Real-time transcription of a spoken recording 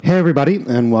Hey everybody,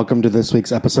 and welcome to this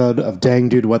week's episode of Dang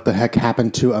Dude, What the Heck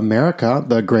Happened to America,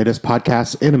 the greatest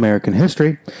podcast in American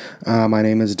history. My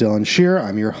name is Dylan Shear.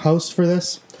 I'm your host for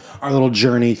this, our little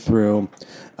journey through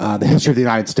the history of the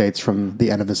United States from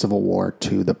the end of the Civil War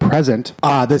to the present.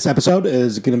 This episode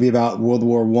is going to be about World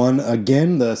War I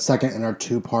again, the second in our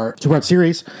two-part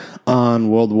series on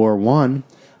World War I.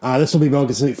 This will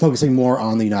be focusing more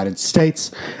on the United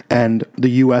States and the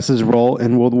U.S.'s role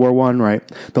in World War I,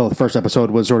 right? The first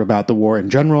episode was sort of about the war in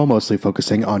general, mostly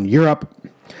focusing on Europe.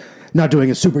 Not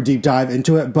doing a super deep dive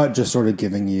into it, but just sort of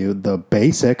giving you the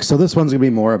basics. So this one's going to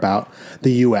be more about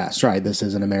the U.S., right? This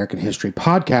is an American history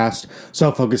podcast,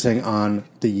 so focusing on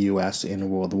the U.S. in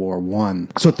World War I.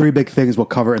 So three big things we'll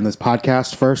cover in this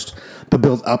podcast. First, the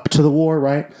build up to the war,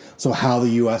 right? So how the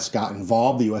U.S. got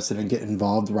involved. The U.S. didn't get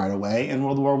involved right away in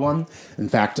World War I. In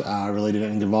fact, really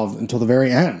didn't get involved until the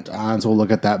very end. And so we'll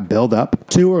look at that build up.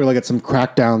 Two, we're going to look at some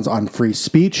crackdowns on free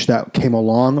speech that came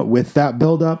along with that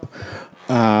build up.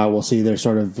 We'll see there's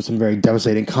sort of some very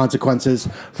devastating consequences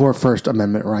for First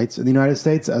Amendment rights in the United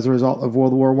States as a result of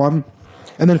World War I.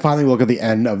 And then finally, we'll look at the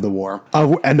end of the war,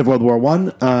 end of World War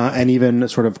I, and even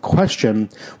sort of question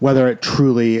whether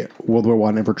World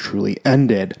War I ever truly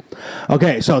ended.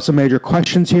 Okay, so some major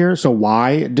questions here. So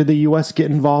why did the U.S.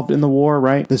 get involved in the war,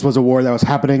 right? This was a war that was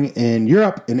happening in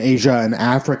Europe, in Asia, and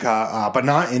Africa, but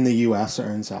not in the U.S.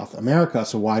 or in South America.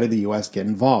 So why did the U.S. get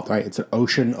involved, right? It's an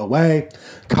ocean away,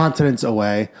 continents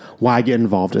away. Why get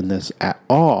involved in this at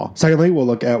all? Secondly, we'll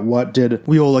look at what did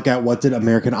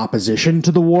American opposition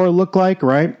to the war look like,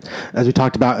 right? As we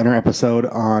talked about in our episode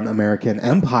on American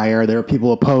Empire, there are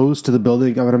people opposed to the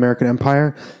building of an American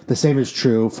empire. The same is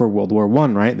true for World War I,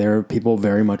 right? There are people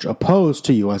very much opposed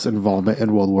to U.S. involvement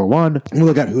in World War I. We'll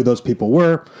look at who those people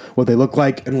were, what they look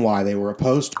like, and why they were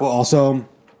opposed. We'll also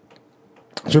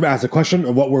sort of ask the question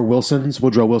of what were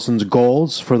Woodrow Wilson's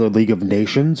goals for the League of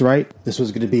Nations, right? This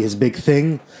was going to be his big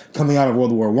thing coming out of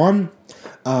World War I.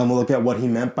 We'll look at what he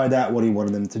meant by that, what he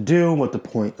wanted them to do, what the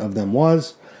point of them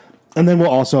was. And then we'll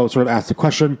also sort of ask the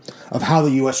question of how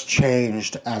the U.S.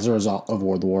 changed as a result of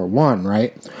World War I,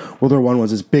 right? World War I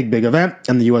was this big event,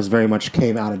 and the U.S. very much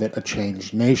came out of it a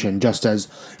changed nation, just as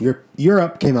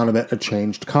Europe came out of it a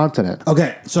changed continent.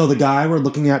 Okay, so the guy we're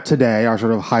looking at today, our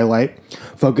sort of highlight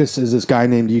focus, is this guy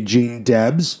named Eugene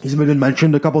Debs. He's been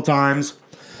mentioned a couple times.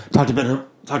 Talked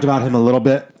about him a little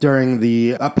bit during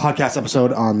the podcast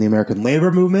episode on the American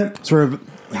labor movement, sort of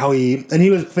how he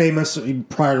was famous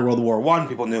prior to World War I.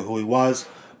 People knew who he was,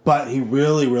 but he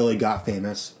really got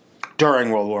famous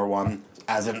during World War I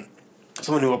as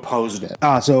someone who opposed it.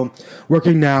 So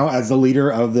working now as the leader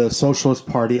of the Socialist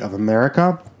Party of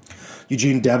America,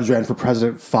 Eugene Debs ran for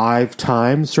president 5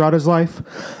 times throughout his life.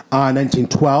 In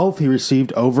 1912, he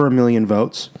received over 1 million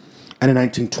votes. And in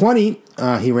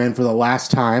 1920, he ran for the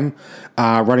last time,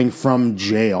 running from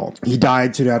jail. He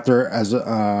died soon after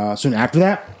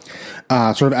that.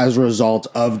 Sort of as a result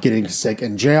of getting sick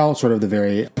in jail, sort of the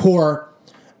very poor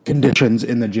conditions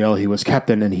in the jail he was kept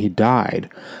in, and he died.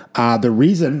 The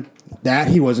reason that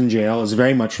he was in jail is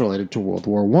very much related to World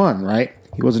War I, right?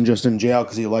 He wasn't just in jail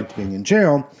because he liked being in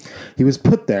jail. He was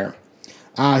put there.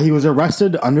 He was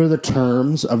arrested under the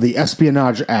terms of the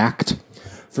Espionage Act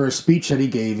for a speech that he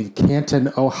gave in Canton,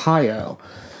 Ohio.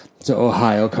 So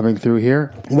Ohio coming through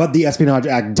here. What the Espionage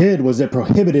Act did was it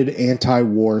prohibited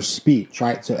anti-war speech,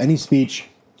 right? So any speech,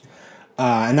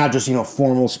 and not just,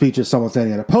 formal speeches, someone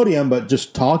standing at a podium, but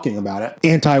just talking about it.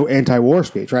 Anti-war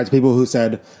speech, right? It's people who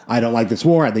said, I don't like this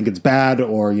war, I think it's bad,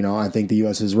 or, I think the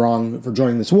U.S. is wrong for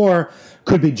joining this war,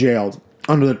 could be jailed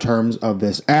under the terms of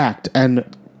this act. And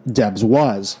Debs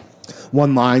was.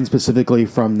 One line specifically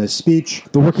from this speech: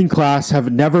 the working class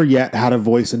have never yet had a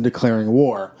voice in declaring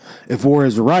war. If war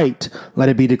is right, let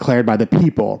it be declared by the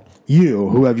people, you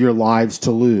who have your lives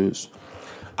to lose.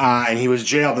 And he was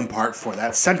jailed in part for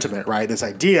that sentiment, right? This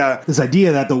idea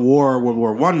that the war, World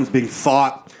War I, was being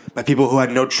fought by people who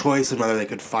had no choice in whether they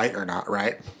could fight or not,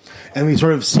 right? And we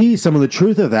sort of see some of the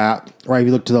truth of that, right? If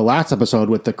you look to the last episode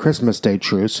with the Christmas Day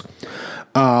truce,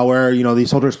 where, these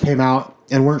soldiers came out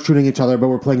and weren't shooting each other, but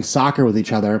were playing soccer with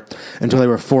each other until they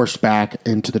were forced back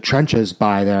into the trenches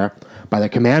by their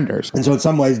commanders. And so in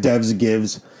some ways, Debs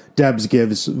gives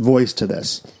voice to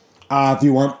this. If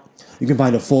you want, you can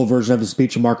find a full version of the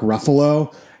speech. Mark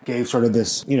Ruffalo gave sort of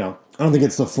this, I don't think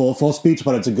it's the full speech,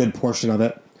 but it's a good portion of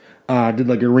it. Did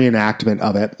like a reenactment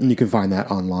of it, and you can find that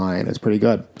online. It's pretty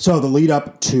good. So the lead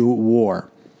up to war.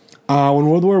 When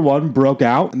World War I broke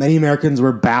out, many Americans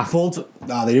were baffled.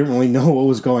 They didn't really know what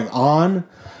was going on.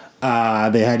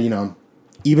 They had,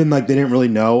 Even like they didn't really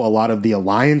know a lot of the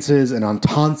alliances and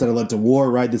ententes that had led to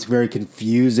war, right? This very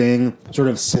confusing sort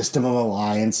of system of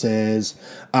alliances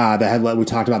that had led, we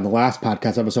talked about in the last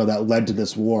podcast episode, that led to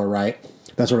this war, right?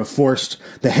 That sort of forced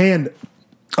the hand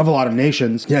of a lot of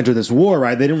nations to enter this war,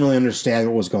 right? They didn't really understand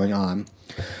what was going on.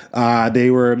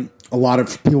 A lot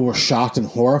of people were shocked and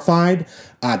horrified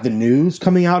at the news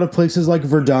coming out of places like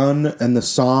Verdun and the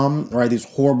Somme, right? These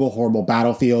horrible, horrible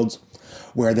battlefields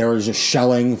where there was just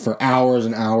shelling for hours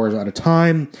and hours at a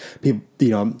time. People,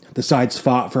 the sides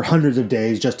fought for hundreds of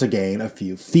days just to gain a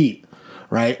few feet,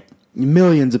 right?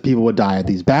 Millions of people would die at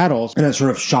these battles, and it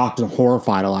sort of shocked and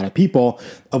horrified a lot of people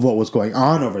of what was going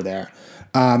on over there.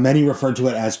 Many referred to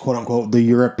it as, quote unquote, the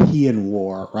European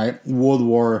War, right? World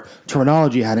War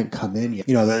terminology hadn't come in yet.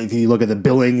 If you look at the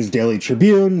Billings Daily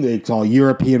Tribune, they call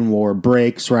European War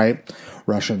breaks, right?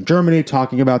 Russia and Germany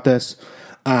talking about this.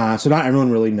 So not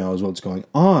everyone really knows what's going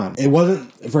on. It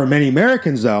wasn't, for many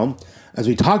Americans though, as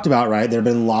we talked about, right? There have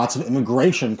been lots of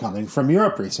immigration coming from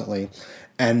Europe recently.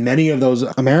 And many of those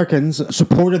Americans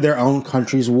supported their own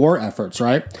country's war efforts,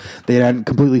 right? They had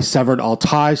completely severed all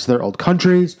ties to their old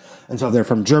countries. And so if they're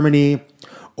from Germany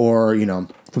or,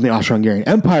 from the Austro-Hungarian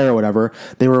Empire or whatever,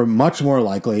 they were much more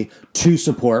likely to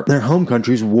support their home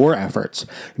country's war efforts.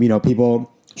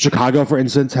 Chicago, for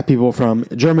instance, have people from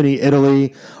Germany,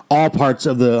 Italy, all parts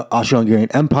of the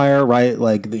Austro-Hungarian Empire, right?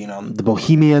 Like, the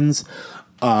Bohemians,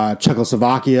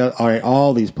 Czechoslovakia,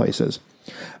 all these places.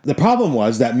 The problem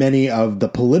was that many of the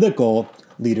political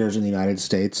leaders in the United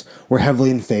States were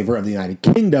heavily in favor of the United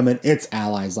Kingdom and its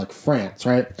allies like France,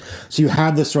 right? So you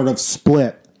have this sort of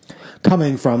split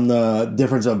coming from the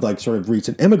difference of like sort of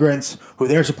recent immigrants who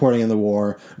they're supporting in the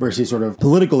war versus sort of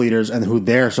political leaders and who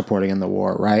they're supporting in the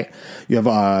war, right? You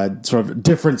have sort of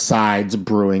different sides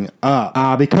brewing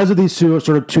up. Because of these two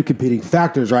competing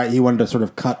factors, right? He wanted to sort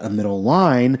of cut a middle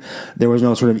line. There was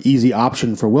no sort of easy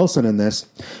option for Wilson in this.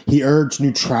 He urged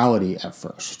neutrality at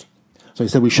first. So he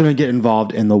said we shouldn't get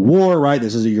involved in the war, right?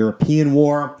 This is a European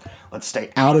war. Let's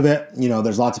stay out of it.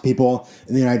 There's lots of people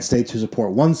in the United States who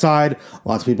support one side.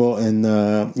 Lots of people in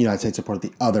the United States support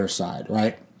the other side,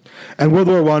 right? And World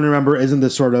War I, remember, isn't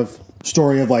this sort of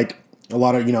story of like a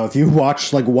lot of, if you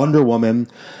watch like Wonder Woman,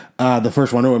 the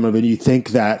first Wonder Woman movie, you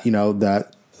think that,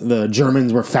 that the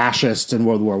Germans were fascists in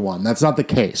World War I. That's not the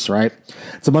case, right?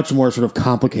 It's a much more sort of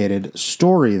complicated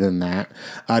story than that.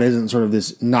 It isn't sort of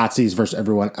this Nazis versus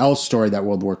everyone else story that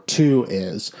World War II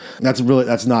is.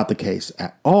 That's not the case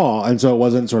at all. And so it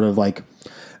wasn't sort of like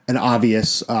an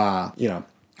obvious,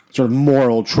 sort of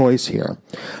moral choice here.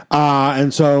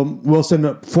 And so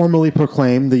Wilson formally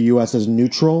proclaimed the U.S. as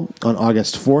neutral on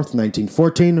August 4th,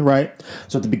 1914, right?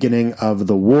 So at the beginning of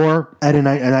the war. And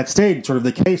that stayed sort of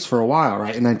the case for a while,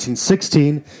 right? In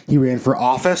 1916, he ran for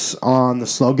office on the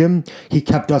slogan, "He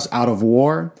kept us out of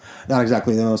war." Not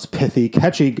exactly the most pithy,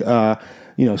 catchy,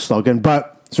 slogan,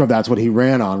 but sort of that's what he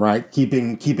ran on, right?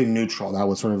 Keeping neutral. That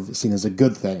was sort of seen as a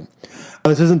good thing.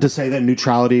 This isn't to say that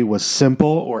neutrality was simple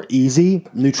or easy.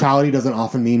 Neutrality doesn't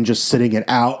often mean just sitting it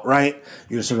out, right?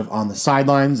 You're just sort of on the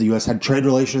sidelines. The U.S. had trade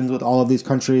relations with all of these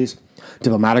countries,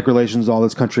 diplomatic relations with all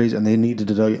those countries, and they needed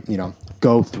to,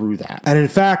 go through that. And in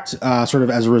fact, sort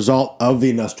of as a result of the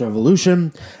Industrial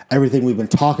Revolution, everything we've been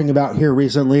talking about here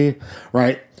recently,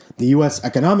 right? The U.S.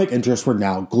 economic interests were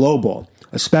now global.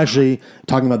 Especially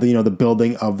talking about the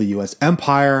building of the U.S.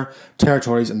 empire,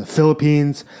 territories in the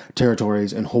Philippines,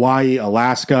 territories in Hawaii,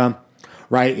 Alaska,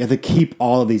 right? You have to keep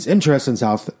all of these interests in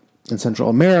South and Central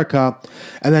America,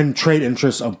 and then trade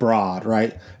interests abroad,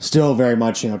 right? Still very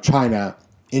much, China,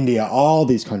 India, all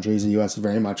these countries the U.S.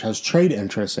 very much has trade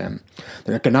interests in.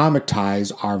 Their economic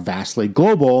ties are vastly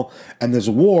global, and this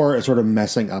war is sort of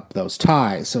messing up those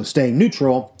ties. So staying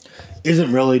neutral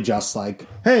isn't really just like,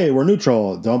 hey, we're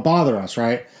neutral, don't bother us,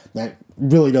 right? That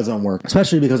really doesn't work,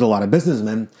 especially because a lot of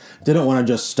businessmen didn't want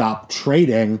to just stop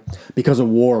trading because a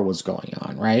war was going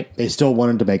on, right? They still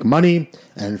wanted to make money,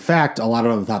 and in fact, a lot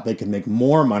of them thought they could make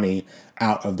more money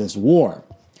out of this war.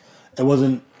 It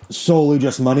wasn't solely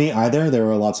just money either. There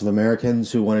were lots of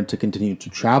Americans who wanted to continue to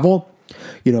travel.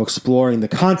 Exploring the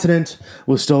continent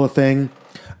was still a thing.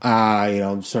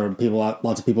 Lots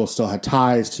of people still had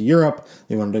ties to Europe.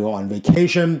 They wanted to go on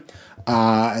vacation.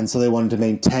 And so they wanted to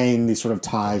maintain these sort of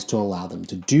ties to allow them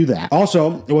to do that.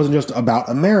 Also, it wasn't just about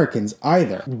Americans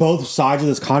either. Both sides of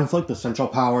this conflict, the Central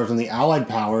Powers and the Allied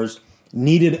Powers,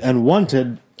 needed and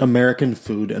wanted American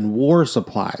food and war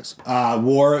supplies.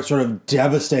 War sort of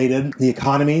devastated the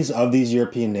economies of these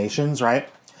European nations, right?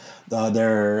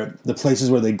 The places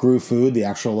where they grew food, the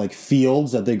actual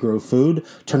fields that they grew food,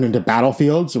 turned into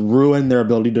battlefields, ruined their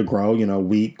ability to grow,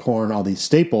 wheat, corn, all these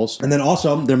staples. And then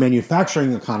also their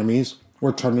manufacturing economies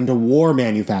were turned into war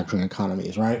manufacturing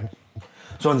economies, right?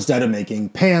 So instead of making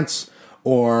pants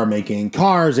or making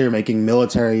cars, they were making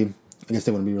military. I guess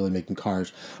they wouldn't be really making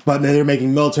cars, but they were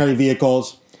making military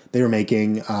vehicles. They were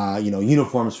making,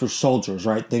 uniforms for soldiers,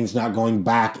 right? Things not going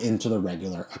back into the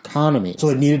regular economy. So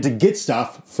they needed to get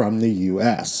stuff from the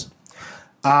U.S.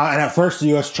 And at first, the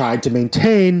U.S. tried to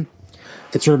maintain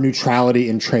its sort of neutrality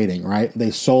in trading, right?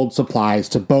 They sold supplies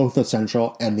to both the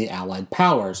Central and the Allied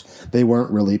powers. They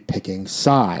weren't really picking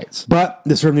sides. But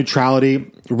this sort of neutrality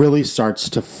really starts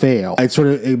to fail.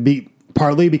 It'd be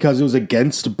partly because it was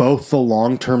against both the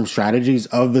long-term strategies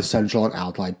of the Central and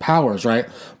Allied powers, right?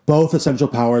 Both the Central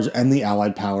powers and the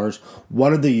Allied powers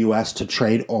wanted the U.S. to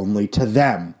trade only to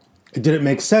them. It didn't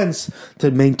make sense to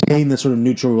maintain this sort of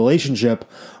neutral relationship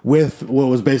with what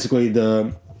was basically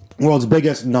the world's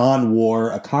biggest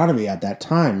non-war economy at that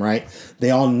time, right?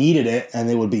 They all needed it, and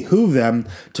it would behoove them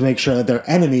to make sure that their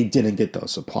enemy didn't get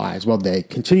those supplies. Well, they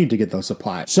continued to get those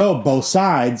supplies. So both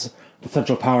sides, the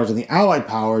Central powers and the Allied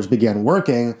powers, began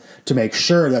working to make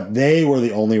sure that they were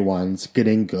the only ones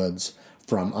getting goods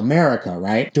from America,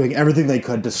 right? Doing everything they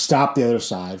could to stop the other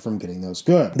side from getting those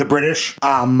goods. The British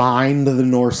mined the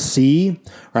North Sea,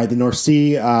 right? The North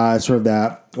Sea is sort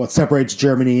of what separates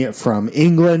Germany from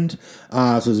England.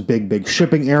 So it's a big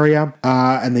shipping area.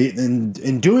 And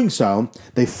in doing so,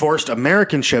 they forced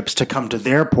American ships to come to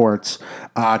their ports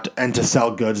and to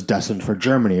sell goods destined for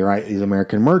Germany, right? These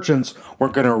American merchants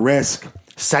weren't going to risk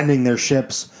sending their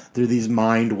ships through these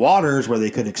mined waters where they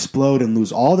could explode and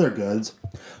lose all their goods.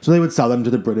 So they would sell them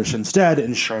to the British instead,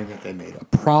 ensuring that they made a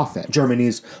profit.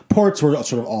 Germany's ports were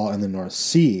sort of all in the North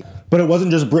Sea. But it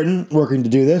wasn't just Britain working to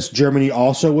do this. Germany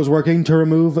also was working to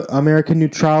remove American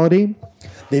neutrality.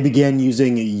 They began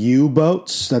using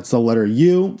U-boats, that's the letter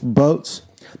U, boats,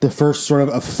 the first sort of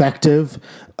effective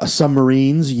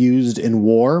submarines used in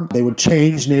war. They would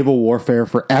change naval warfare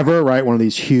forever, right? One of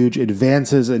these huge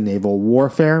advances in naval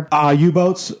warfare.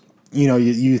 U-boats,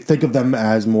 you think of them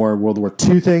as more World War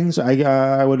II things,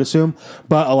 I would assume,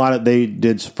 but they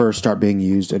did first start being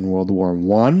used in World War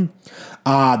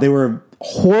I. They were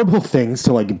horrible things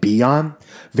to be on.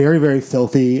 Very, very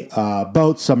filthy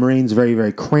boats, submarines, very,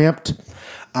 very cramped.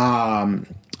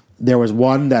 There was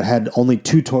one that had only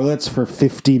 2 toilets for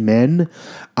 50 men,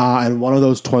 and one of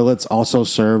those toilets also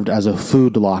served as a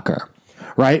food locker.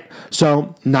 Right?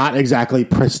 So not exactly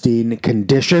pristine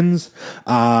conditions.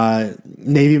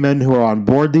 Navy men who were on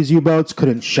board these U-boats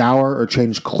couldn't shower or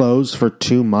change clothes for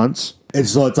 2 months.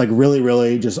 It's really,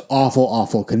 really just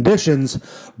awful conditions,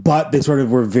 but they sort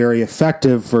of were very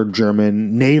effective for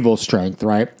German naval strength,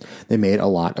 right? They made a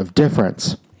lot of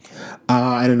difference.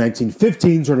 And in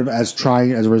 1915, sort of as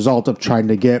a result of trying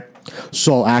to get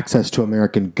sole access to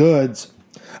American goods,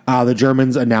 the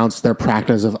Germans announced their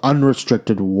practice of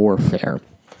unrestricted warfare.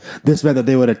 This meant that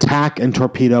they would attack and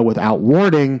torpedo without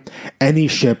warning any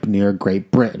ship near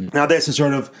Great Britain. Now, this is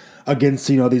sort of against,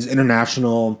 these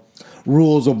international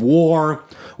rules of war,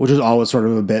 which is always sort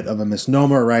of a bit of a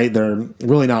misnomer, right? They're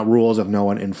really not rules if no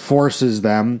one enforces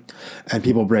them, and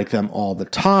people break them all the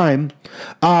time.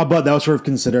 But that was sort of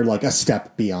considered like a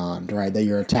step beyond, right? That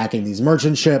you're attacking these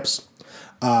merchant ships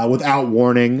without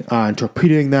warning and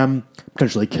torpedoing them,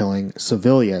 potentially killing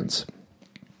civilians.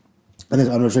 And this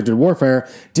unrestricted warfare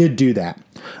did do that.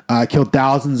 Killed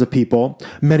thousands of people,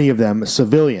 many of them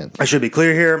civilians. I should be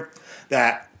clear here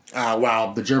that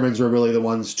while the Germans were really the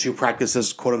ones to practice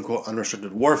this quote-unquote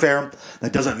unrestricted warfare,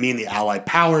 that doesn't mean the Allied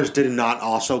powers did not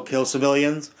also kill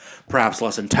civilians, perhaps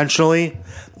less intentionally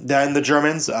than the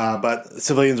Germans, but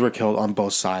civilians were killed on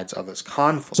both sides of this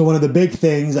conflict. So one of the big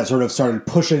things that sort of started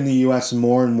pushing the U.S.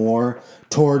 more and more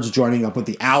towards joining up with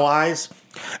the Allies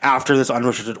after this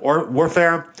unrestricted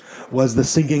warfare was the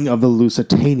sinking of the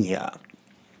Lusitania.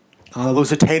 The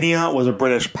Lusitania was a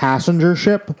British passenger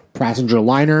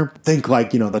liner. Think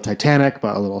like, the Titanic,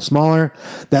 but a little smaller,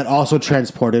 that also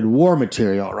transported war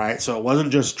material, right? So it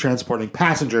wasn't just transporting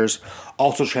passengers,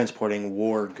 also transporting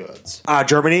war goods.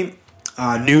 Germany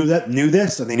knew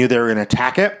this, and they knew they were going to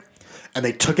attack it. And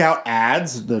they took out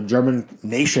ads. The German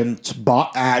nation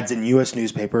bought ads in U.S.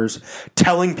 newspapers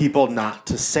telling people not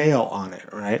to sail on it,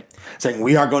 right? Saying,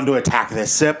 we are going to attack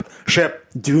this ship.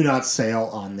 Do not sail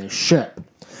on this ship.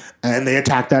 And they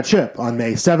attacked that ship. On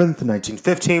May 7th,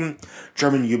 1915,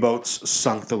 German U-boats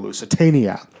sunk the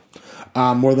Lusitania.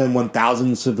 More than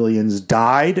 1,000 civilians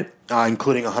died,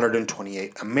 including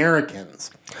 128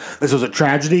 Americans. This was a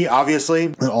tragedy, obviously,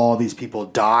 that all of these people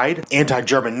died.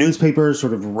 Anti-German newspapers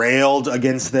sort of railed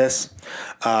against this,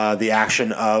 the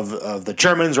action of the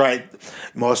Germans, right?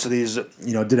 Most of these,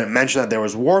 didn't mention that there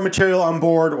was war material on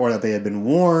board or that they had been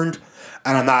warned.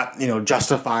 And I'm not,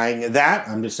 justifying that.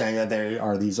 I'm just saying that there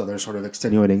are these other sort of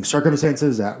extenuating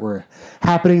circumstances that were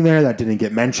happening there that didn't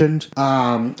get mentioned.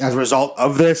 As a result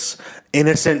of this,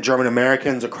 innocent German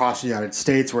Americans across the United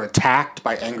States were attacked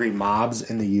by angry mobs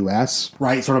in the U.S.,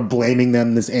 right? Sort of blaming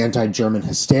them this anti-German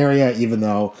hysteria, even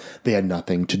though they had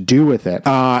nothing to do with it.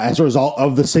 As a result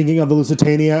of the sinking of the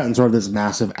Lusitania and sort of this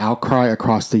massive outcry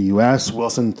across the U.S.,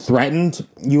 Wilson threatened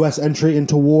U.S. entry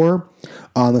into war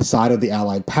on the side of the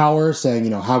Allied powers,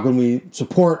 saying, how can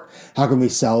we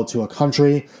sell to a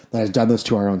country that has done this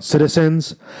to our own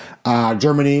citizens?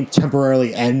 Germany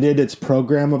temporarily ended its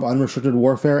program of unrestricted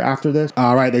warfare after this.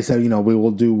 They said, we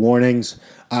will do warnings.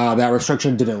 That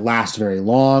restriction didn't last very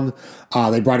long.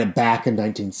 They brought it back in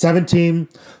 1917,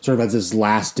 sort of as this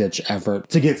last-ditch effort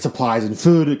to get supplies and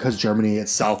food, because Germany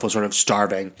itself was sort of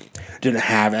starving, didn't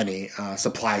have any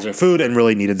supplies or food, and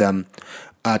really needed them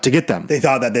to get them. They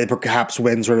thought that they'd perhaps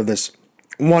win sort of this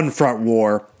one-front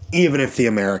war, even if the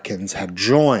Americans had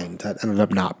joined. That ended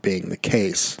up not being the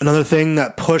case. Another thing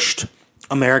that pushed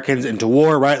Americans into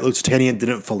war, right? Lusitania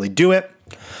didn't fully do it.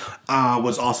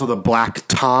 Was also the Black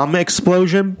Tom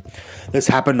explosion. This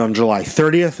happened on July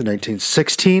 30th,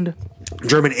 1916.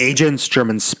 German agents,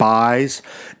 German spies,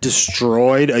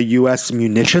 destroyed a U.S.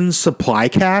 munitions supply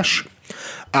cache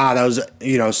that was,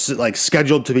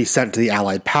 scheduled to be sent to the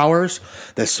Allied powers.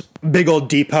 This big old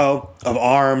depot of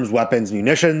arms, weapons,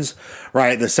 munitions,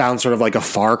 right? This sounds sort of like a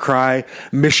Far Cry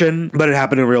mission, but it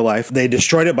happened in real life. They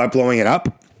destroyed it by blowing it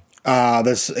up.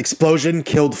 This explosion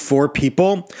killed 4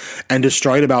 people and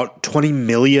destroyed about $20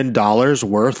 million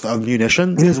worth of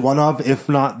munitions. It is one of, if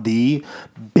not the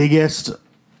biggest,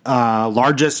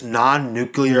 largest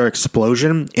non-nuclear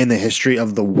explosion in the history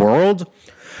of the world.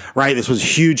 Right, this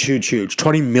was huge.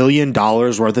 $20 million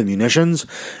worth of munitions,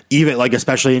 even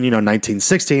especially in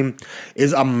 1916,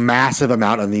 is a massive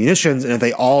amount of munitions, and if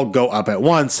they all go up at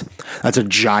once, that's a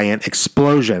giant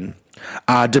explosion.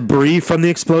 Debris from the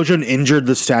explosion injured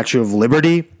the Statue of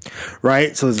Liberty,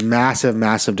 right? So there's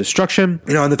massive destruction,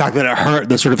 and the fact that it hurt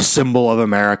the sort of symbol of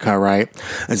America, right,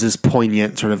 as this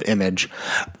poignant sort of image.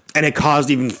 And it caused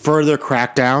even further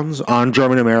crackdowns on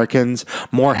German Americans,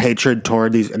 more hatred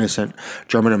toward these innocent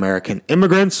German American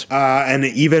immigrants. And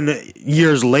even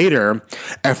years later,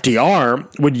 FDR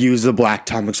would use the Black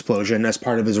Tom explosion as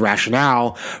part of his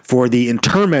rationale for the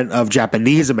internment of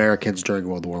Japanese Americans during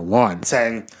World War I,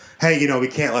 saying, hey, we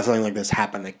can't let something like this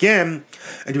happen again,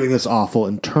 and doing this awful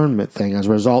internment thing as a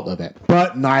result of it.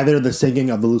 But neither the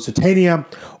sinking of the Lusitania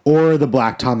or the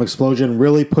Black Tom explosion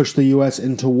really pushed the U.S.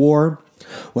 into war.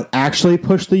 What actually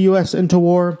pushed the U.S. into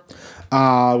war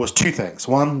was 2 things.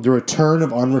 One, the return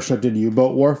of unrestricted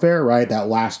U-boat warfare, right? That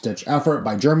last-ditch effort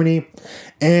by Germany,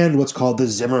 and what's called the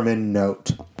Zimmermann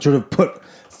Note, sort of put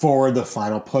forward the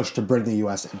final push to bring the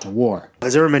U.S. into war.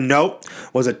 The Zimmermann Note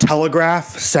was a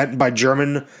telegraph sent by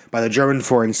the German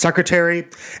Foreign Secretary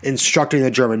instructing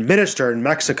the German minister in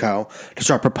Mexico to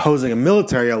start proposing a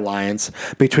military alliance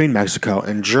between Mexico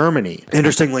and Germany.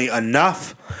 Interestingly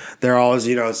enough, there are always,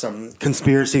 some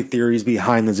conspiracy theories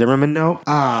behind the Zimmermann Note.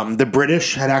 The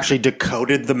British had actually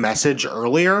decoded the message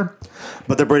earlier,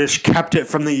 but the British kept it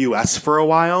from the U.S. for a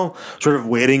while, sort of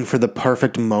waiting for the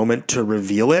perfect moment to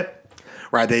reveal it.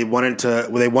 Right, they wanted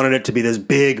it to be this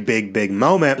big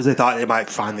moment because they thought it might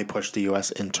finally push the U.S.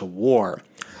 into war.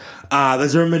 The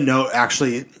Zimmermann Note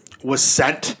actually was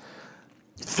sent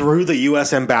through the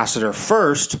U.S. ambassador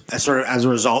first, as a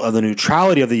result of the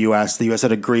neutrality of the U.S. The U.S.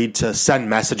 had agreed to send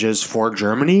messages for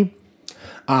Germany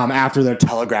after their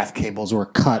telegraph cables were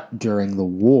cut during the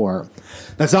war.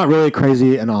 That's not really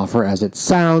crazy an offer as it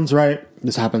sounds, right?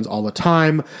 This happens all the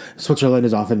time. Switzerland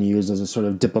is often used as a sort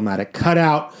of diplomatic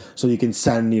cutout, so you can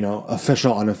send,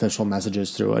 official, unofficial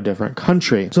messages through a different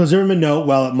country. So Zimmermann Note,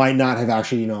 while it might not have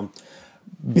actually,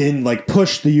 been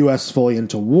pushed the U.S. fully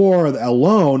into war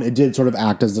alone, it did sort of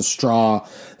act as the straw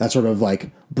that sort of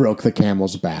broke the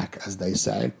camel's back, as they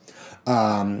say.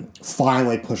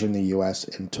 Finally pushing the U.S.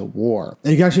 into war.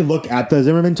 And you can actually look at the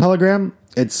Zimmermann telegram.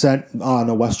 It's sent on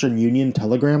a Western Union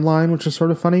telegram line, which is sort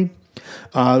of funny.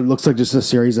 It looks like just a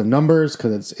series of numbers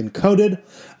because it's encoded,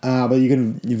 but you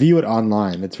can view it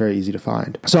online. It's very easy to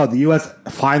find. So the U.S.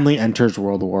 finally enters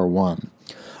World War I.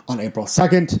 On April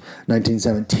 2nd,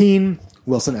 1917,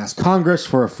 Wilson asked Congress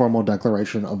for a formal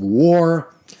declaration of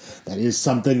war. That is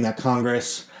something that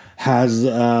Congress has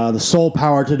the sole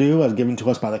power to do, as given to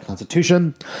us by the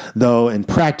Constitution, though in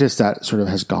practice that sort of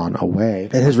has gone away.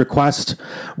 In his request,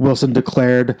 Wilson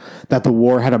declared that the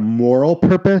war had a moral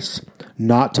purpose,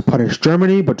 not to punish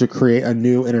Germany, but to create a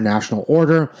new international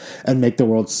order and make the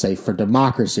world safe for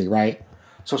democracy, right?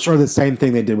 So sort of the same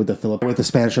thing they did with the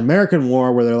Spanish-American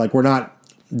War, where they're like, we're not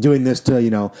doing this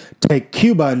to, take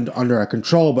Cuba under our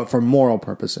control, but for moral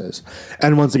purposes.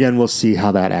 And once again, we'll see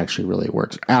how that actually really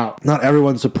works out. Not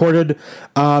everyone supported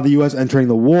the U.S. entering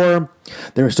the war.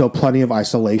 There were still plenty of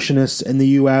isolationists in the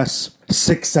U.S.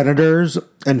 6 senators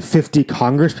and 50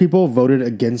 congresspeople voted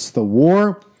against the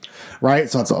war.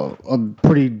 Right, so that's a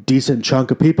pretty decent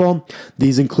chunk of people.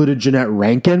 These included Jeanette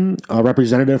Rankin, a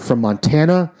representative from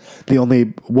Montana, the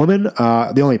only woman,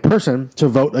 the only person to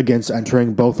vote against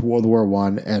entering both World War I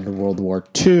and World War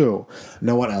II.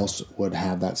 No one else would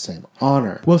have that same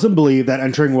honor. Wilson believed that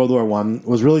entering World War I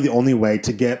was really the only way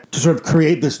to sort of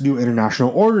create this new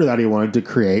international order that he wanted to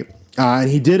create. And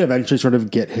he did eventually sort of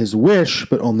get his wish,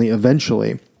 but only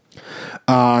eventually.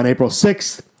 On April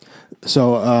 6th,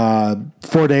 so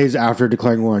 4 days after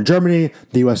declaring war on Germany,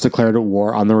 the U.S. declared a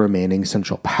war on the remaining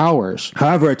Central Powers.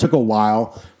 However, it took a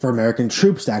while for American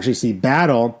troops to actually see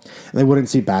battle, and they wouldn't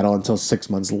see battle until 6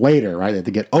 months later, right? They had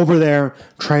to get over there,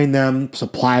 train them,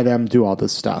 supply them, do all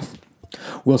this stuff.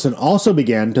 Wilson also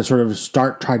began to sort of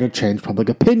start trying to change public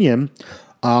opinion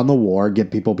on the war, get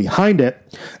people behind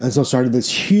it, and so started this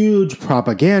huge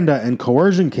propaganda and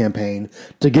coercion campaign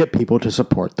to get people to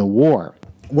support the war.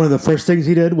 One of the first things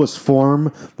he did was form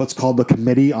what's called the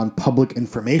Committee on Public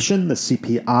Information, the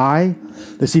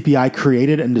CPI. The CPI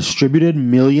created and distributed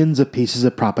millions of pieces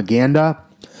of propaganda.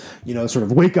 Sort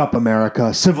of wake up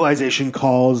America, civilization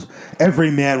calls every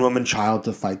man, woman, child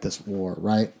to fight this war,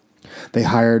 right? They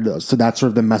hired, so that's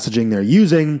sort of the messaging they're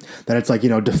using, that it's like,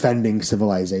 defending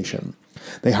civilization.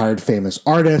 They hired famous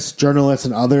artists, journalists,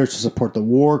 and others to support the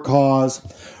war cause,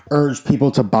 urged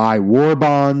people to buy war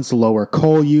bonds, lower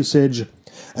coal usage,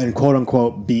 and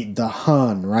quote-unquote beat the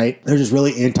Hun, right? There's just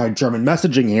really anti-German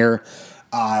messaging here,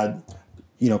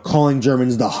 calling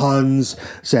Germans the Huns,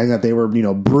 saying that they were,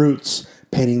 brutes,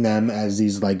 painting them as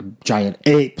these, like, giant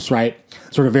apes, right?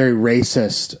 Sort of very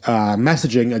racist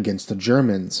messaging against the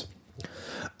Germans.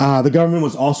 The government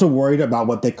was also worried about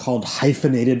what they called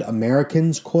hyphenated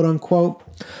Americans, quote-unquote.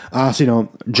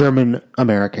 German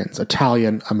Americans,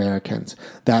 Italian Americans,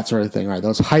 that sort of thing, right?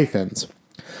 Those hyphens.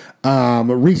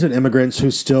 Recent immigrants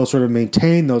who still sort of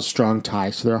maintain those strong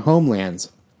ties to their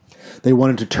homelands. They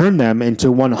wanted to turn them into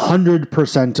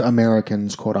 100%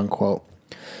 Americans, quote unquote.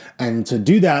 And to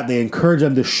do that, they encourage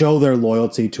them to show their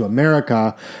loyalty to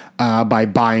America by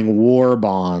buying war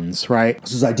bonds, right?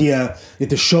 So this idea, you have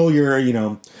to show your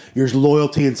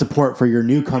loyalty and support for your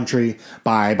new country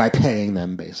by paying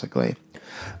them, basically.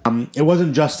 It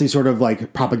wasn't just these sort of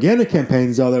like propaganda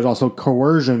campaigns, though. There's also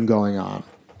coercion going on.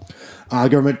 The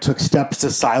government took steps to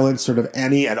silence sort of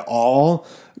any and all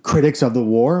critics of the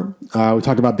war. We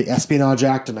talked about the Espionage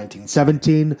Act of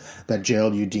 1917 that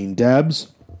jailed Eugene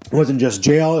Debs. It wasn't just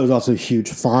jail, it was also huge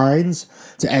fines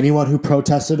to anyone who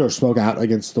protested or spoke out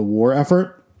against the war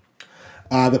effort.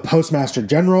 The Postmaster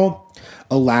General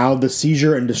allowed the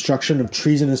seizure and destruction of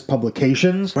treasonous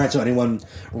publications, right? So anyone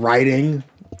writing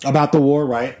about the war,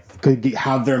 right, could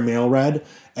have their mail read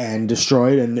and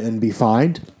destroyed and be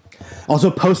fined. Also,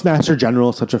 Postmaster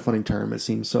General is such a funny term. It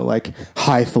seems so, like,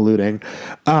 highfalutin.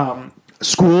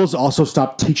 Schools also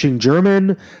stopped teaching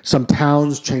German. Some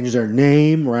towns changed their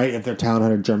name, right? If their town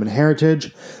had a German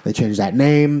heritage, they changed that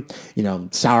name.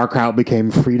 Sauerkraut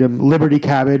became Freedom, Liberty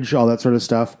Cabbage, all that sort of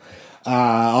stuff.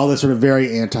 All this sort of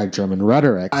very anti-German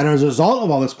rhetoric. And as a result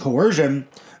of all this coercion,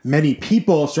 many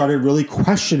people started really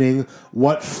questioning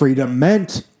what freedom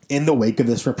meant in the wake of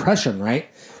this repression, right?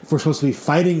 If we're supposed to be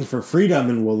fighting for freedom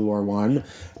in World War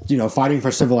I, fighting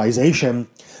for civilization,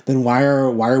 then why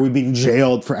are we being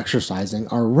jailed for exercising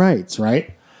our rights,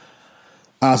 right?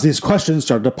 So these questions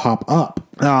started to pop up.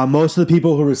 Most of the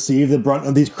people who received the brunt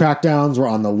of these crackdowns were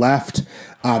on the left.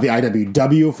 The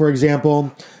IWW, for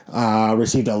example,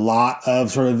 received a lot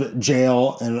of sort of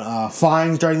jail and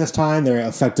fines during this time. They're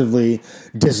effectively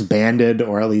disbanded,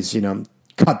 or at least,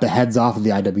 cut the heads off of the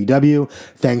IWW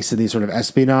thanks to these sort of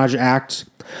espionage acts.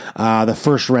 The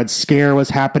first Red Scare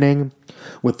was happening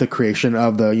with the creation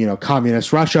of the,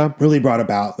 communist Russia, really brought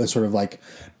about this sort of like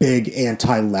big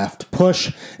anti-left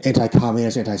push,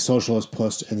 anti-communist, anti-socialist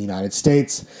push in the United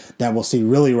States that we'll see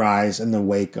really rise in the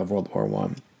wake of World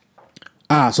War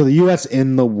I. So the U.S.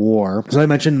 in the war. As I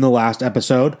mentioned in the last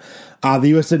episode, the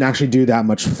U.S. didn't actually do that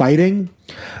much fighting.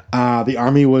 The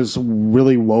Army was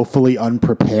really woefully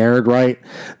unprepared, right?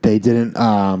 They didn't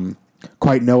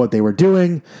quite know what they were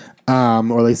doing,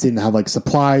 or at least they didn't have like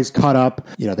supplies caught up.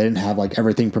 They didn't have like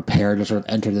everything prepared to sort of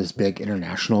enter this big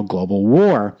international global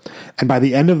war. And by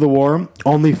the end of the war,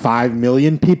 only 5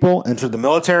 million people entered the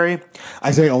military.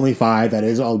 I say only 5, that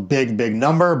is a big, big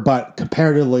number, but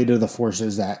comparatively to the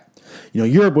forces that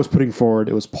Europe was putting forward,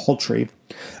 it was paltry.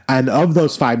 And of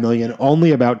those 5 million,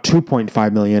 only about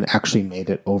 2.5 million actually made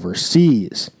it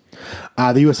overseas.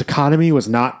 The U.S. economy was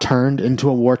not turned into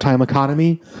a wartime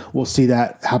economy. We'll see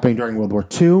that happening during World War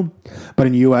II. But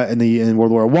in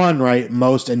World War I, right,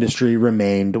 most industry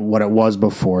remained what it was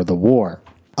before the war.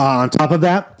 On top of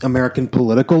that, American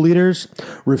political leaders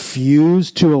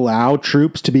refused to allow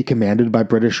troops to be commanded by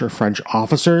British or French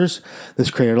officers. This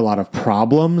created a lot of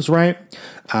problems, right?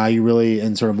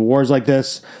 In sort of wars like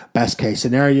this, best case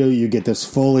scenario, you get this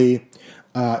fully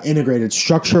integrated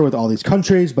structure with all these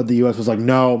countries, but the U.S. was like,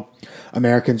 no,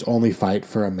 Americans only fight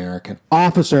for American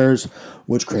officers,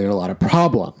 which created a lot of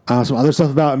problem. Some other stuff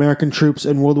about American troops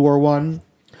in World War I.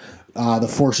 The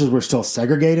forces were still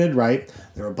segregated, right?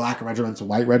 There were black regiments and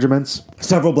white regiments.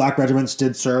 Several black regiments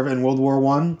did serve in World War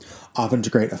I, often to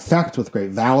great effect with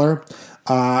great valor.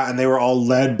 And they were all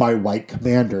led by white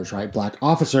commanders, right? Black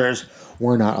officers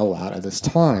were not allowed at this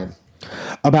time.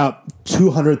 About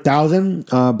 200,000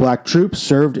 black troops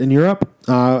served in Europe,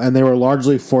 and they were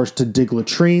largely forced to dig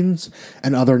latrines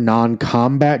and other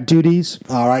non-combat duties.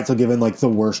 All right, so given like the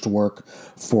worst work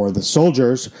for the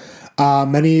soldiers.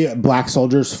 Many black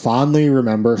soldiers fondly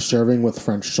remember serving with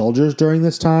French soldiers during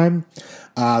this time.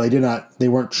 They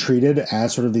weren't treated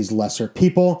as sort of these lesser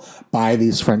people by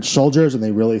these French soldiers, and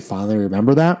they really fondly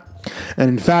remember that. And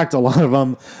in fact, some of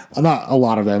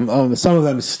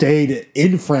them stayed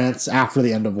in France after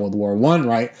the end of World War I,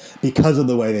 right? Because of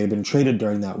the way they'd been treated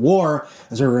during that war,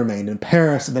 and sort of remained in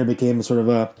Paris, and there became sort of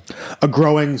a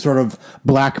growing sort of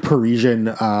black Parisian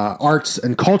arts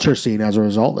and culture scene as a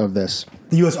result of this.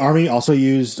 The U.S. Army also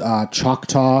used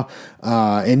Choctaw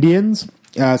Indians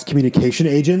as communication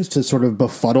agents to sort of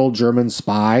befuddle German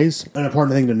spies. An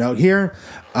important thing to note here,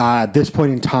 at this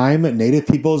point in time, Native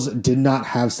peoples did not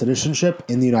have citizenship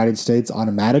in the United States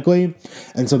automatically,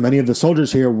 and so many of the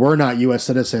soldiers here were not U.S.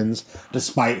 citizens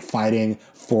despite fighting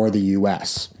for the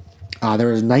U.S. There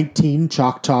was 19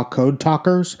 Choctaw code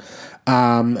talkers,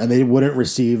 and they wouldn't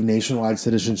receive nationwide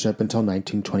citizenship until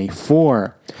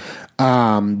 1924.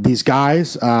 These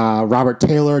guys, Robert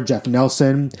Taylor, Jeff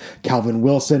Nelson, Calvin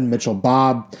Wilson, Mitchell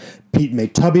Bob, Pete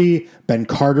Maytubby, Ben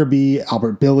Carterby,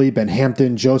 Albert Billy, Ben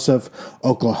Hampton, Joseph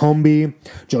Oklahomby,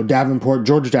 George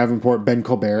Davenport, Ben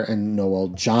Colbert, and Noel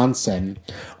Johnson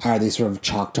are these sort of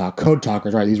Choctaw code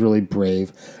talkers, right? These really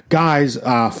brave guys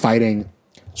fighting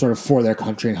sort of for their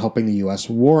country and helping the U.S.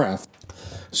 war effort.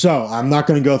 So I'm not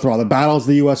going to go through all the battles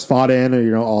the U.S. fought in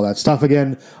or, all that stuff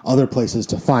again. Other places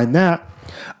to find that.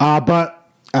 But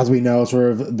as we know,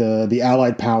 sort of the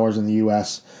Allied powers in the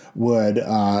U.S. would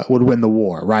win the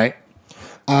war, right?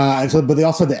 But they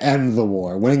also had to end the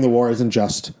war. Winning the war isn't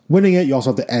just winning it; you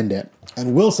also have to end it.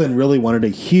 And Wilson really wanted a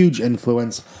huge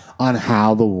influence on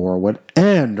how the war would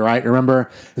end, right? Remember,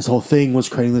 this whole thing was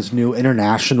creating this new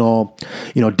international,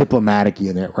 diplomatic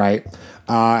unit, right?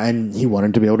 And he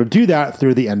wanted to be able to do that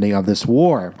through the ending of this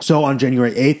war. So on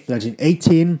January 8th,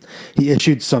 1918, he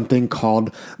issued something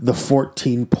called the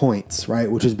 14 Points, right?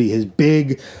 Which would be his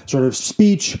big sort of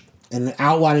speech and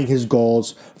outlining his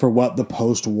goals for what the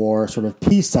post-war sort of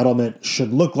peace settlement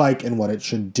should look like and what it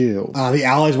should do. The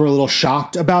Allies were a little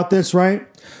shocked about this, right?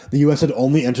 The U.S. had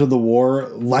only entered the war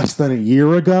less than a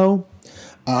year ago,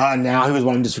 and now he was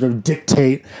wanting to sort of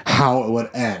dictate how it would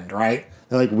end, right?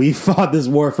 They're like, we fought this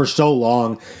war for so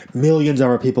long, millions of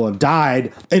our people have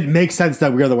died. It makes sense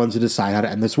that we are the ones who decide how to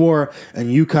end this war,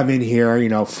 and you come in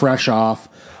here, fresh off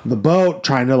the boat,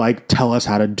 trying to tell us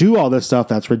how to do all this stuff.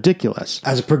 That's ridiculous.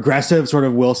 As a progressive, sort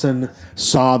of Wilson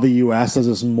saw the U.S. as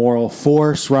this moral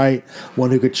force, right?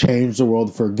 One who could change the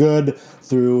world for good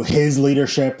through his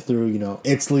leadership, through,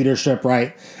 its leadership,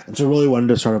 right? And so really wanted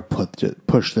to sort of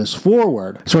push this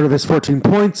forward. Sort of his 14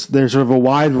 points, there's sort of a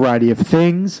wide variety of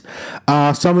things.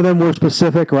 Some of them were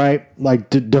specific, right?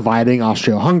 Like dividing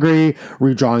Austria-Hungary,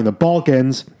 redrawing the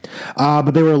Balkans.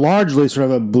 But they were largely sort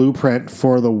of a blueprint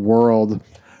for the world,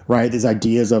 right? These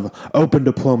ideas of open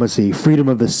diplomacy, freedom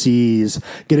of the seas,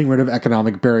 getting rid of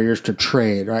economic barriers to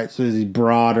trade, right? So these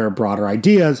broader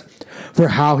ideas for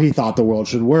how he thought the world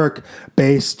should work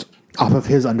based off of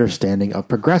his understanding of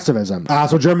progressivism.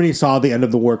 So Germany saw the end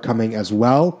of the war coming as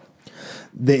well.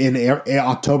 In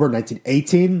October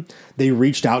 1918, they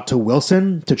reached out to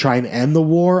Wilson to try and end the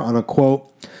war on a, quote,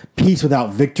 peace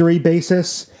without victory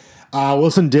basis.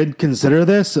 Wilson did consider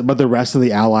this, but the rest of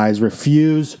the Allies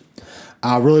refused.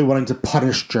 Really wanting to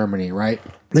punish Germany, right?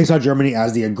 They saw Germany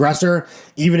as the aggressor,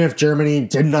 even if Germany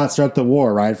did not start the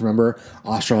war, right? Remember,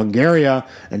 Austro-Hungary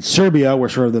and Serbia were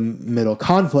sort of the middle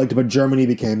conflict, but Germany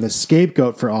became the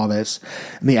scapegoat for all this,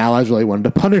 and the Allies really wanted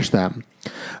to punish them.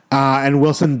 And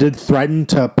Wilson did threaten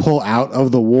to pull out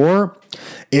of the war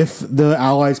if the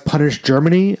Allies punished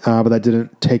Germany, but that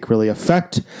didn't take really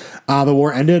effect. The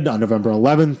war ended on November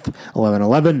 11th,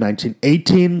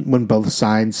 1918, when both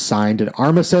sides signed an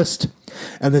armistice.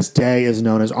 And this day is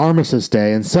known as Armistice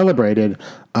Day and celebrated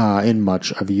in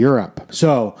much of Europe.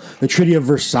 So the Treaty of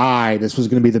Versailles, this was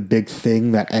going to be the big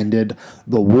thing that ended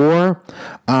the war.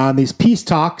 These peace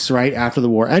talks, right after the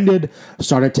war ended,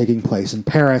 started taking place in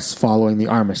Paris following the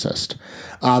armistice.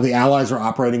 The Allies were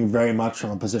operating very much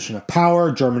from a position of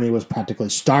power. Germany was practically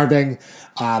starving.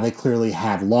 They clearly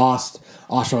had lost.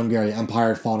 Austro-Hungarian Empire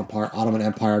had fallen apart. Ottoman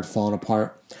Empire had fallen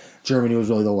apart. Germany was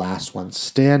really the last one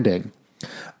standing.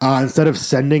 Instead of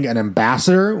sending an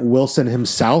ambassador, Wilson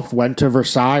himself went to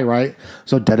Versailles, right?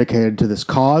 So dedicated to this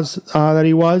cause that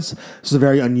he was. This is a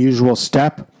very unusual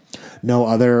step. No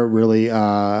other really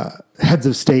heads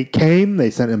of state came.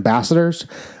 They sent ambassadors.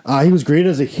 He was greeted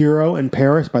as a hero in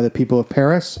Paris by the people of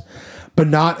Paris. But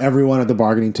not everyone at the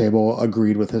bargaining table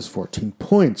agreed with his 14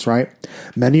 points, right?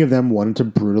 Many of them wanted to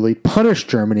brutally punish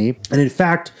Germany. And in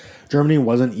fact, Germany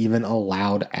wasn't even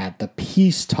allowed at the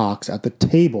peace talks at the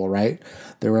table, right?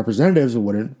 Their representatives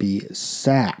wouldn't be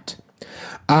sat.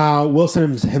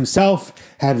 Wilson himself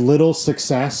had little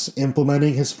success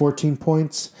implementing his 14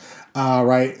 points,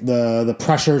 right? The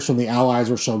pressures from the Allies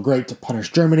were so great to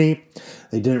punish Germany.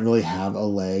 They didn't really have a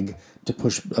leg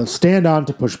to stand on,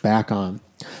 to push back on.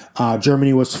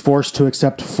 Germany was forced to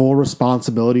accept full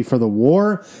responsibility for the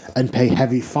war and pay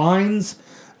heavy fines,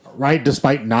 right?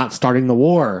 Despite not starting the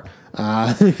war.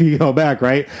 If you go back,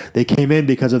 right, they came in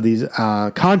because of these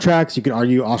contracts. You can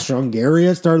argue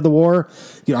Austro-Hungary started the war.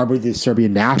 You can argue the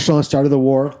Serbian nationalists started the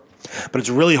war. But it's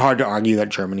really hard to argue that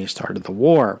Germany started the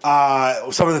war.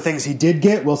 Some of the things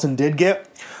Wilson did get,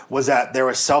 was that there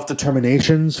was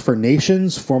self-determinations for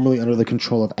nations formerly under the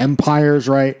control of empires,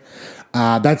 right?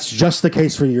 That's just the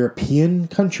case for European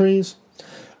countries.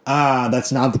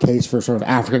 That's not the case for sort of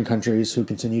African countries who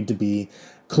continued to be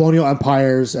colonial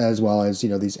empires, as well as,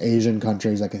 these Asian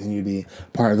countries that continue to be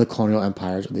part of the colonial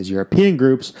empires of these European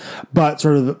groups, but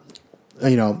sort of,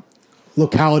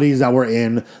 localities that were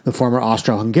in the former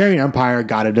Austro-Hungarian Empire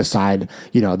got to decide,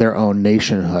 their own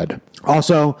nationhood.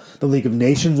 Also, the League of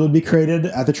Nations would be created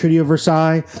at the Treaty of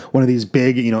Versailles, one of these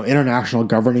big, international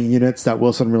governing units that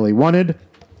Wilson really wanted.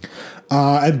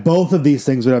 And both of these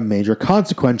things would have major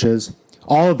consequences.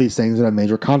 All of these things would have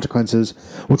major consequences,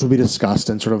 which will be discussed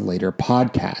in sort of later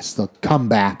podcasts. They'll come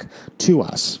back to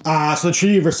us. So the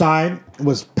Treaty of Versailles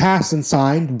was passed and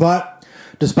signed, but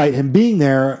despite him being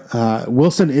there,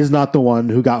 Wilson is not the one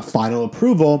who got final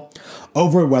approval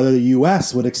over whether the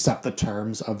U.S. would accept the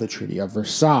terms of the Treaty of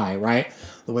Versailles, right?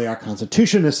 The way our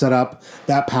Constitution is set up,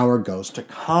 that power goes to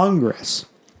Congress.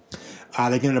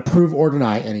 They can approve or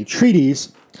deny any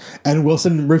treaties, and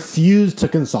Wilson refused to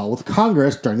consult with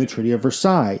Congress during the Treaty of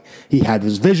Versailles. He had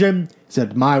this vision. He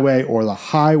said, my way or the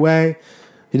highway.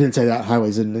 He didn't say that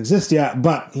highways didn't exist yet,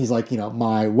 but he's like,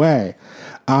 my way.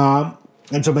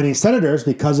 And so many senators,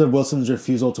 because of Wilson's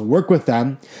refusal to work with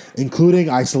them, including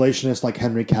isolationists like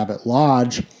Henry Cabot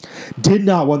Lodge, did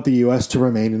not want the U.S. to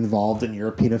remain involved in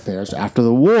European affairs after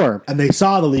the war. And they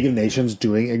saw the League of Nations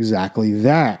doing exactly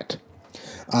that.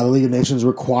 The League of Nations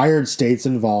required states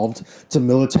involved to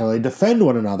militarily defend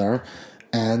one another.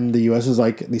 And the U.S. is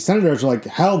like, the senators are like,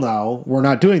 hell no, we're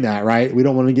not doing that, right? We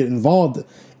don't want to get involved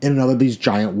in another of these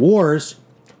giant wars.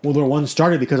 Well, the one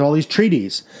started because of all these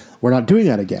treaties. We're not doing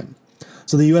that again.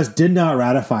 So the U.S. did not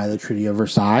ratify the Treaty of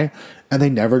Versailles, and they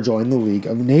never joined the League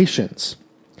of Nations.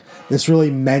 This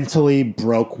really mentally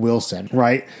broke Wilson,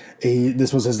 right?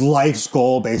 This was his life's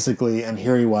goal, basically, and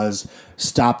here he was,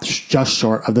 stopped just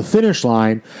short of the finish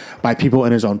line by people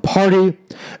in his own party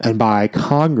and by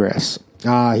Congress.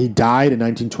 He died in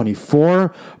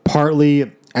 1924, partly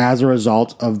as a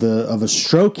result of a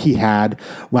stroke he had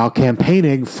while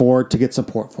campaigning to get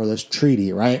support for this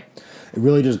treaty, right? It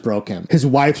really just broke him. His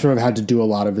wife sort of had to do a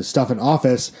lot of his stuff in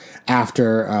office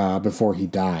before he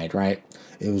died, right?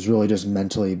 It was really just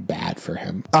mentally bad for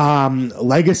him.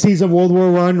 Legacies of World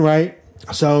War I, right?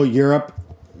 So Europe,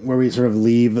 where we sort of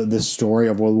leave this story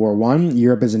of World War I,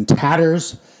 Europe is in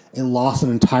tatters. It lost an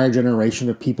entire generation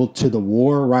of people to the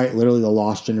war, right? Literally the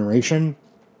lost generation.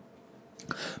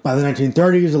 By the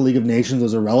 1930s, the League of Nations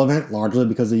was irrelevant, largely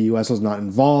because the U.S. was not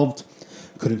involved,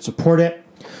 couldn't support it.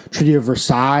 Treaty of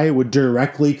Versailles would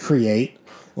directly create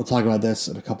we'll talk about this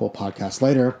in a couple of podcasts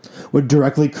later, would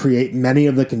directly create many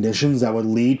of the conditions that would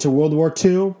lead to World War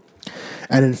II.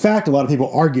 And in fact, a lot of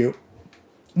people argue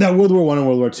that World War I and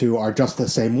World War II are just the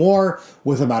same war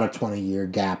with about a 20-year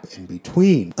gap in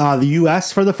between. The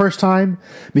U.S., for the first time,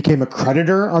 became a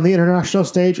creditor on the international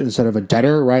stage instead of a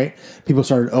debtor, right? People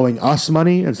started owing us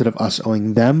money instead of us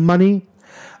owing them money.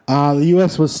 The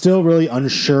U.S. was still really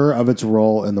unsure of its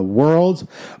role in the world,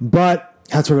 but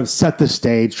had sort of set the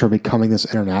stage for becoming this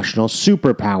international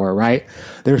superpower, right?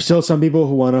 There are still some people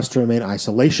who want us to remain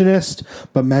isolationist,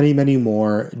 but many, many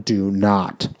more do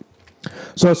not.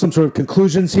 So some sort of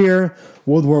conclusions here.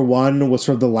 World War I was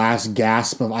sort of the last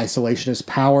gasp of isolationist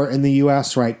power in the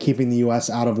U.S., right? Keeping the U.S.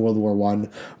 out of World War I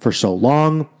for so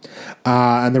long.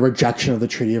 And the rejection of the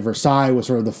Treaty of Versailles was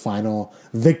sort of the final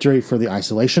victory for the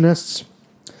isolationists.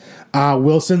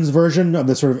 Wilson's version of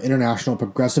this sort of international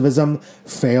progressivism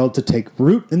failed to take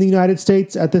root in the United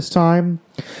States at this time.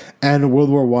 And World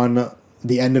War I,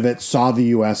 the end of it, saw the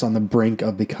U.S. on the brink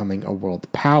of becoming a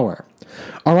world power.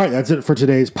 All right, that's it for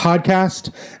today's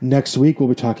podcast. Next week, we'll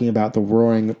be talking about the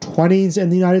Roaring 20s in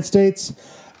the United States.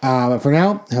 But for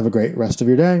now, have a great rest of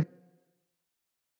your day.